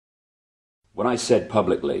when I said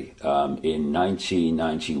publicly in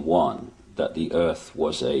 1991 that the Earth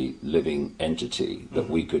was a living entity that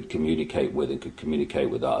we could communicate with and could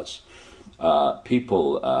communicate with us,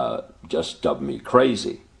 people just dubbed me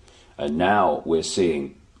crazy. And now we're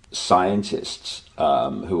seeing scientists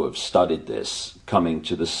who have studied this coming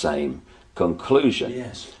to the same conclusion.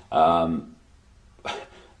 Yes. The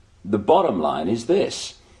bottom line is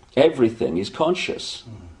this: everything is conscious.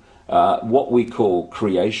 What we call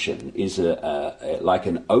creation is like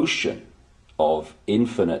an ocean of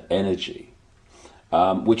infinite energy,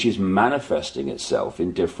 which is manifesting itself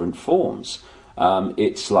in different forms.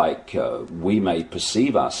 It's like we may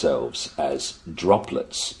perceive ourselves as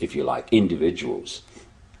droplets, if you like, individuals.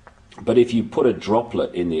 But if you put a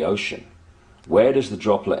droplet in the ocean, where does the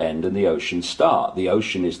droplet end and the ocean start? The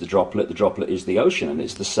ocean is the droplet is the ocean, and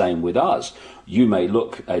it's the same with us. You may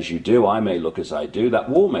look as you do, I may look as I do, that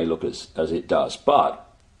wall may look as it does, but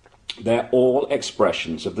they're all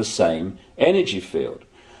expressions of the same energy field,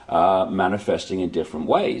 manifesting in different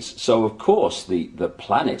ways. So, of course, the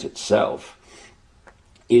planet itself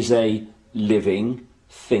is a living,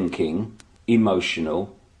 thinking,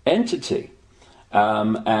 emotional entity.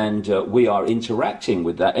 And we are interacting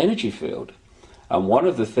with that energy field. And one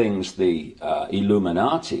of the things the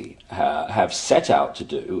Illuminati have set out to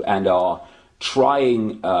do and are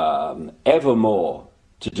trying ever more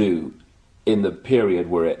to do in the period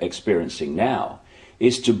we're experiencing now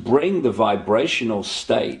is to bring the vibrational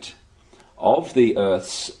state of the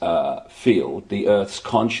Earth's field, the Earth's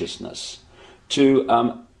consciousness, to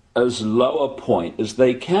as low a point as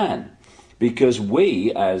they can. Because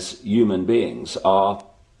we, as human beings, are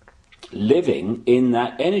living in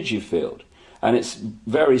that energy field. And it's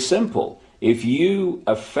very simple. If you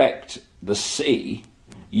affect the sea,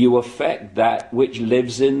 you affect that which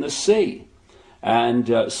lives in the sea.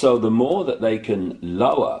 And so the more that they can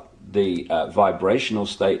lower the vibrational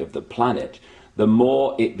state of the planet, the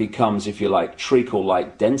more it becomes, if you like,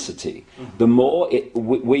 treacle-like density. The more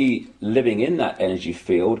we living in that energy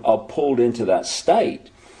field are pulled into that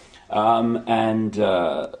state. When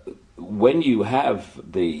you have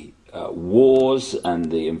the wars and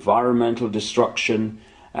the environmental destruction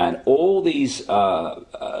and all these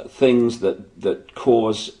things that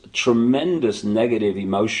cause tremendous negative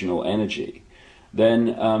emotional energy,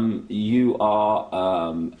 then you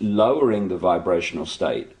are lowering the vibrational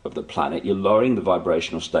state of the planet, you're lowering the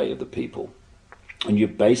vibrational state of the people, and you're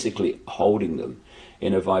basically holding them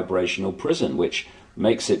in a vibrational prison, which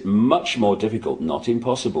makes it much more difficult, not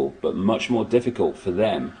impossible, but much more difficult for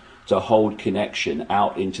them to hold connection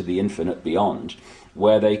out into the infinite beyond,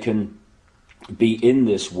 where they can be in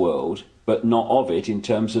this world, but not of it in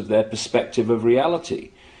terms of their perspective of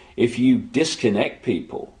reality. If you disconnect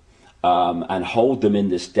people and hold them in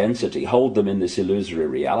this density, hold them in this illusory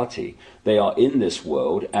reality, they are in this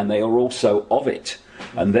world and they are also of it.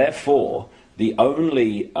 And therefore, the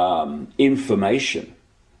only information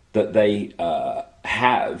that they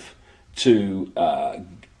have to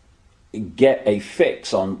get a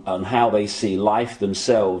fix on how they see life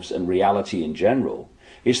themselves and reality in general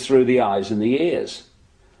is through the eyes and the ears.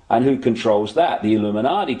 And who controls that? The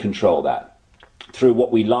Illuminati control that through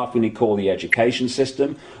what we laughingly call the education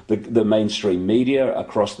system, the mainstream media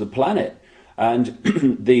across the planet. And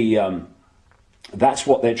that's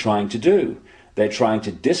what they're trying to do. They're trying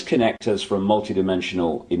to disconnect us from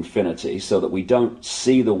multidimensional infinity so that we don't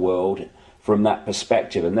see the world from that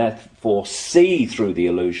perspective and therefore see through the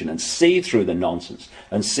illusion and see through the nonsense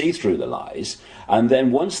and see through the lies. And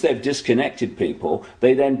then once they've disconnected people,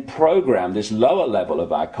 they then program this lower level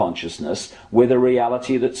of our consciousness with a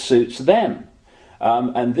reality that suits them.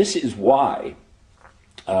 And this is why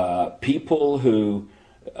people who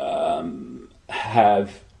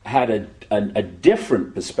have had a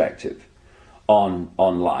different perspective on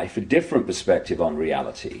life, a different perspective on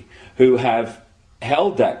reality, who have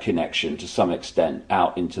held that connection to some extent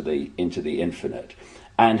out into the infinite,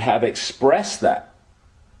 and have expressed that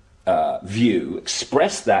view,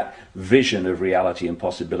 expressed that vision of reality and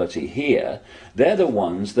possibility here, they're the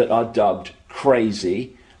ones that are dubbed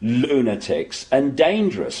crazy, lunatics, and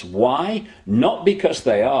dangerous. Why? Not because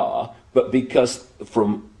they are, but because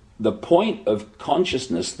from the point of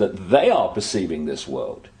consciousness that they are perceiving this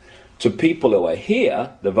world, to people who are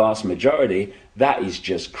here, the vast majority, that is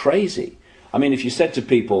just crazy. I mean, if you said to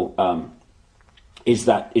people, is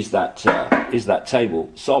that table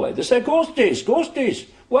solid? They say, of course it is.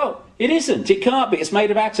 Well, it isn't. It can't be. It's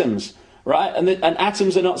made of atoms, right? And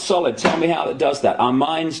atoms are not solid. Tell me how it does that. Our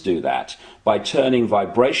minds do that by turning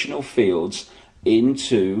vibrational fields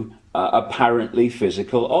into apparently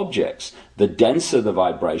physical objects. The denser the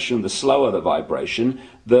vibration, the slower the vibration,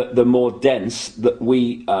 the more dense that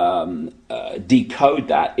we decode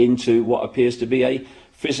that into what appears to be a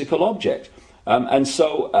physical object. And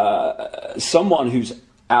so someone who's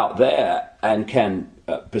out there and can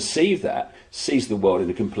perceive that sees the world in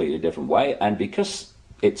a completely different way, and because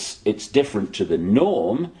it's different to the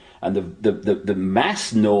norm and the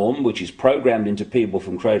mass norm, which is programmed into people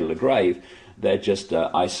from cradle to grave, they're just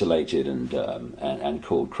isolated and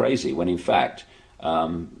called crazy, when in fact,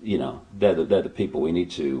 they're the people we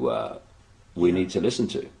need to listen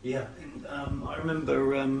to. Yeah, and, I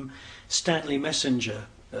remember Stanley Messenger.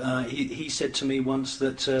 He said to me once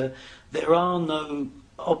that there are no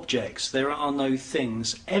objects, there are no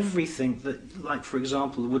things. Everything that, like for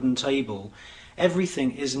example, the wooden table,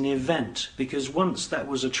 everything is an event, because once that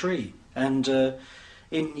was a tree, and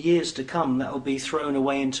in years to come that will be thrown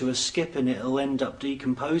away into a skip and it'll end up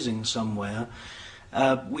decomposing somewhere.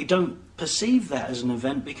 We don't perceive that as an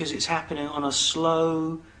event because it's happening on a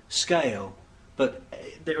slow scale. But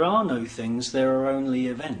there are no things, there are only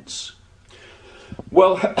events.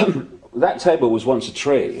 Well, that table was once a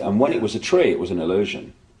tree, and when it was a tree, it was an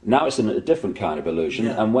illusion. Now it's a different kind of illusion,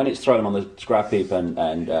 and when it's thrown on the scrap heap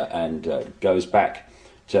and goes back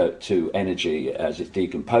to energy as it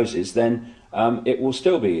decomposes, then it will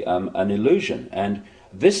still be an illusion. And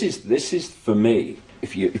this is for me,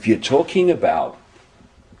 if you're talking about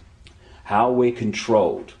how we're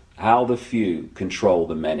controlled, how the few control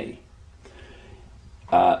the many.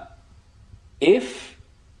 If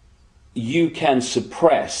you can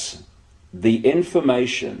suppress the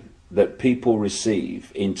information that people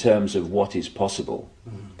receive in terms of what is possible,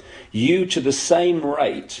 you, to the same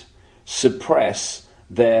rate, suppress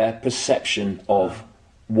their perception of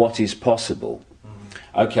what is possible.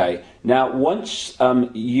 Okay, now once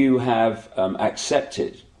you have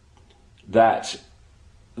accepted that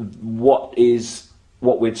what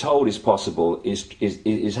we're told is possible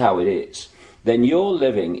is how it is, then you're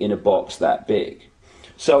living in a box that big.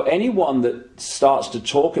 So anyone that starts to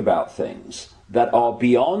talk about things that are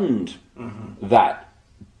beyond that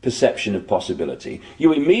perception of possibility,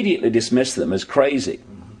 you immediately dismiss them as crazy.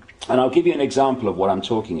 And I'll give you an example of what I'm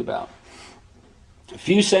talking about. A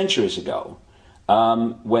few centuries ago,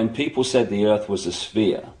 when people said the Earth was a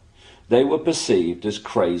sphere, they were perceived as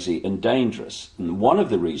crazy and dangerous. And one of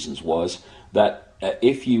the reasons was that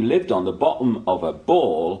if you lived on the bottom of a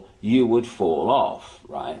ball, you would fall off,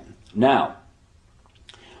 right? Now,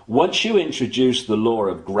 once you introduce the law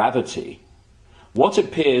of gravity, what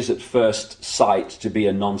appears at first sight to be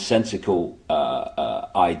a nonsensical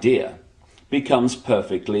idea becomes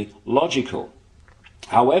perfectly logical.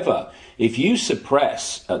 However, if you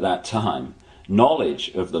suppress at that time knowledge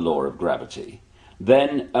of the law of gravity,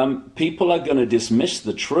 then people are going to dismiss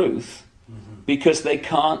the truth because they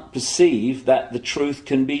can't perceive that the truth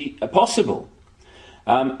can be possible.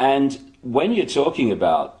 And when you're talking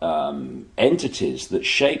about entities that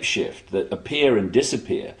shapeshift, that appear and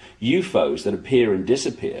disappear, UFOs that appear and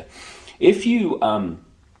disappear, if you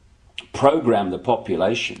program the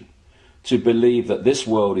population to believe that this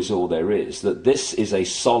world is all there is, that this is a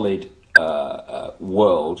solid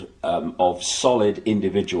world of solid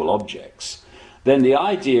individual objects, then the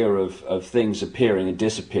idea of things appearing and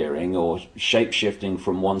disappearing or shape-shifting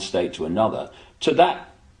from one state to another, to that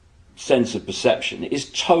sense of perception,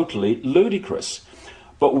 is totally ludicrous.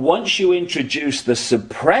 But once you introduce the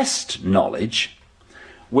suppressed knowledge,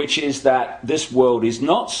 which is that this world is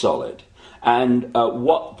not solid, and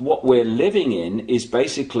what we're living in is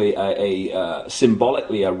basically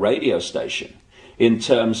symbolically a radio station, in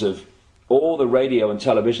terms of all the radio and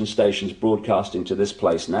television stations broadcasting to this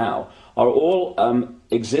place now are all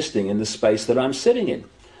existing in the space that I'm sitting in.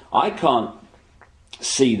 I can't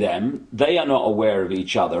see them. They are not aware of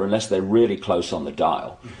each other unless they're really close on the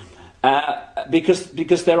dial,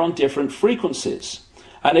 because they're on different frequencies.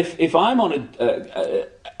 And if I'm on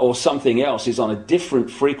or something else is on a different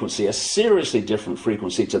frequency, a seriously different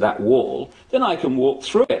frequency to that wall, then I can walk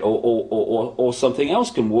through it, or something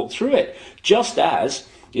else can walk through it. Just as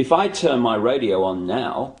if I turn my radio on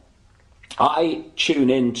now, I tune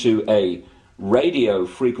into a radio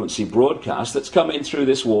frequency broadcast that's coming through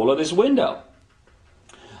this wall or this window.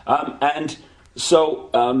 And so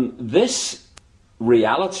this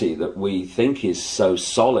reality that we think is so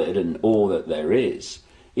solid and all that there is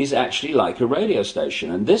actually like a radio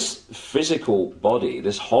station. And this physical body,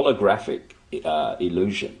 this holographic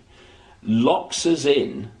illusion, locks us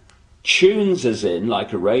in, tunes us in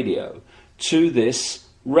like a radio to this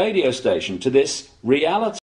radio station, to this reality.